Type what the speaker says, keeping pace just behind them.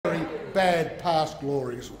bad past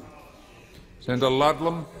glories. Senator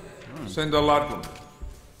Ludlam. Senator Ludlam.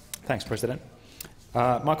 Thanks, President.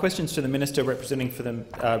 My question is to the Minister representing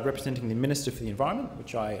the Minister for the Environment,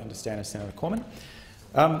 which I understand is Senator Cormann.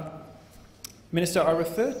 Minister, I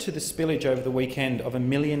refer to the spillage over the weekend of 1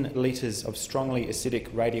 million litres of strongly acidic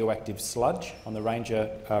radioactive sludge on the Ranger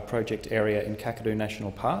project area in Kakadu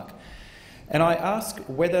National Park, and I ask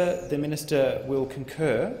whether the Minister will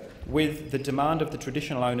concur with the demand of the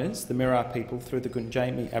traditional owners, the Mirarr people, through the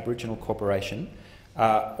Gunjami Aboriginal Corporation,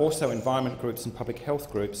 also environment groups and public health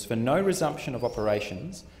groups, for no resumption of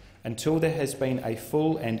operations until there has been a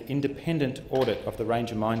full and independent audit of the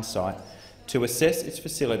Ranger mine site to assess its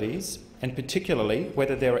facilities and particularly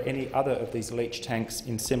whether there are any other of these leach tanks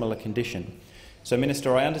in similar condition. So,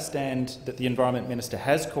 Minister, I understand that the Environment Minister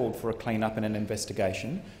has called for a clean-up and an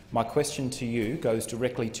investigation. My question to you goes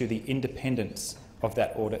directly to the independence of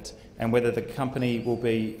that audit and whether the company will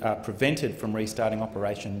be prevented from restarting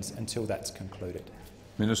operations until that's concluded.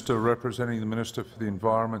 Minister representing the Minister for the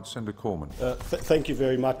Environment, Senator Cormann. Thank you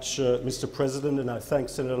very much, Mr. President, and I thank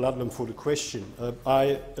Senator Ludlam for the question.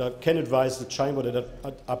 I can advise the Chamber that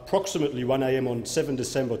at approximately 1 a.m. on 7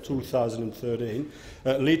 December 2013,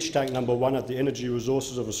 leach tank number 1 at the Energy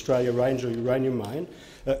Resources of Australia Ranger uranium mine,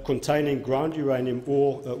 containing ground uranium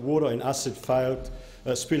ore, water and acid failed,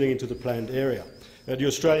 spilling into the planned area. The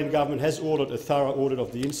Australian government has ordered a thorough audit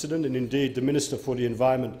of the incident, and indeed the Minister for the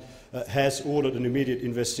Environment has ordered an immediate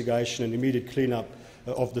investigation and immediate clean-up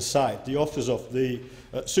of the site. The Office of the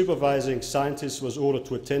Supervising Scientist was ordered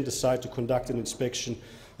to attend the site to conduct an inspection,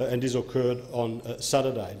 and this occurred on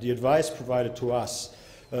Saturday. The advice provided to us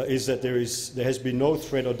is that there has been no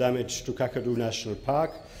threat or damage to Kakadu National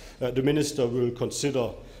Park. The Minister will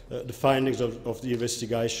consider the findings of the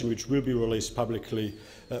investigation, which will be released publicly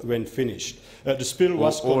when finished. The spill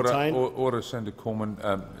was contained— Order, Senator Cormann.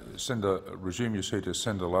 Resume your seat as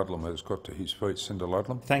Senator Ludlam has got to his feet. Senator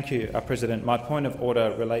Ludlam. Thank you, President. My point of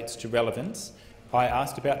order relates to relevance. I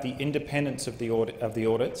asked about the independence of the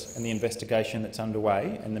audits and the investigation that's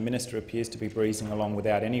underway, and the Minister appears to be breezing along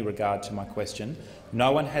without any regard to my question.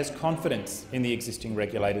 No one has confidence in the existing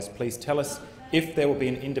regulators. Please tell us if there will be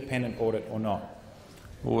an independent audit or not.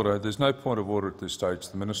 Order. There's no point of order at this stage.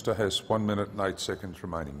 The Minister has 1 minute and 8 seconds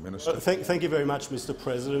remaining. Minister. Thank you very much, Mr.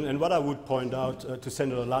 President. And what I would point out to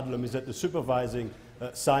Senator Ludlam is that the supervising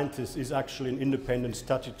scientist is actually an independent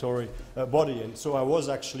statutory body, and so I was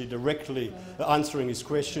actually directly answering his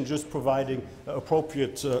question, just providing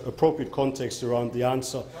appropriate context around the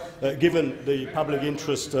answer, given the public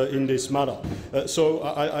interest in this matter. So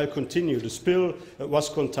I continue. The spill was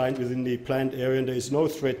contained within the planned area, and there is no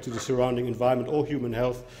threat to the surrounding environment or human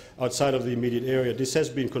health outside of the immediate area. This has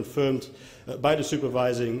been confirmed by the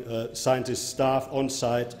supervising scientist staff on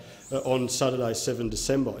site on Saturday, 7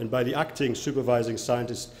 December, and by the acting supervising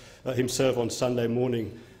scientist himself on Sunday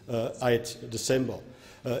morning, 8 December.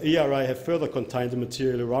 ERA have further contained the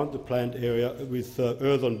material around the planned area with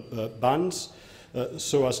earthen bunds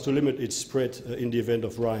so as to limit its spread in the event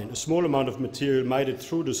of rain. A small amount of material made it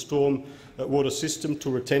through the storm water system to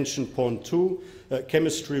retention pond 2.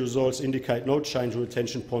 Chemistry results indicate no change in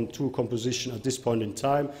retention pond 2 composition at this point in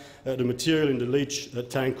time. The material in the leach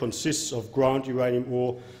tank consists of ground uranium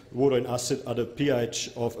ore, water and acid at a pH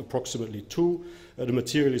of approximately 2. The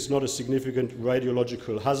material is not a significant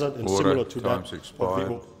radiological hazard and similar to that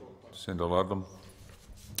expired. Senator Ludlam.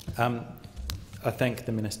 I thank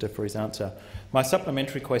the Minister for his answer. My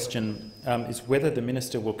supplementary question is whether the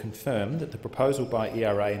Minister will confirm that the proposal by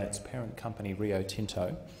ERA and its parent company Rio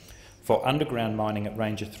Tinto for underground mining at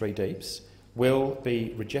Ranger 3 Deeps will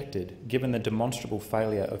be rejected, given the demonstrable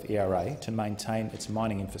failure of ERA to maintain its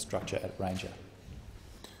mining infrastructure at Ranger.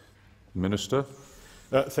 Minister.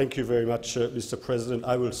 Thank you very much, Mr. President.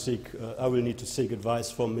 I will need to seek advice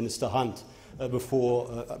from Minister Hunt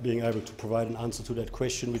before being able to provide an answer to that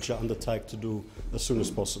question, which I undertake to do as soon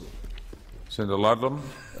as possible. Senator Ludlam.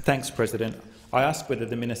 Thanks, President. I asked whether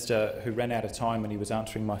the Minister, who ran out of time when he was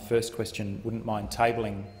answering my first question, wouldn't mind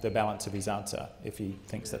tabling the balance of his answer if he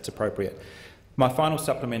thinks that's appropriate. My final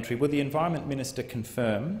supplementary: will the Environment Minister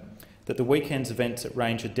confirm that the weekend's events at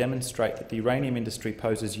Ranger demonstrate that the uranium industry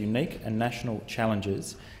poses unique and national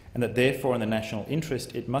challenges, and that therefore in the national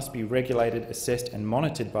interest it must be regulated, assessed and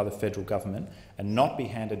monitored by the federal government and not be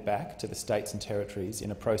handed back to the states and territories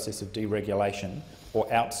in a process of deregulation or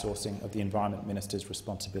outsourcing of the Environment Minister's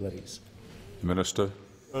responsibilities? Minister.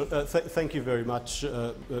 Thank you very much,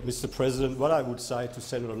 Mr. President. What I would say to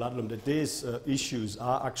Senator Ludlam, that these issues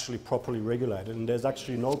are actually properly regulated, and there's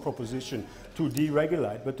actually no proposition to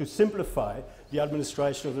deregulate, but to simplify the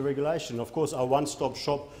administration of the regulation. Of course, our one-stop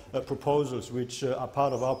shop proposals, which are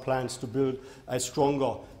part of our plans to build a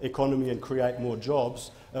stronger economy and create more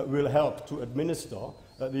jobs, will help to administer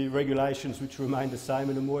the regulations which remain the same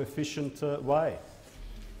in a more efficient way.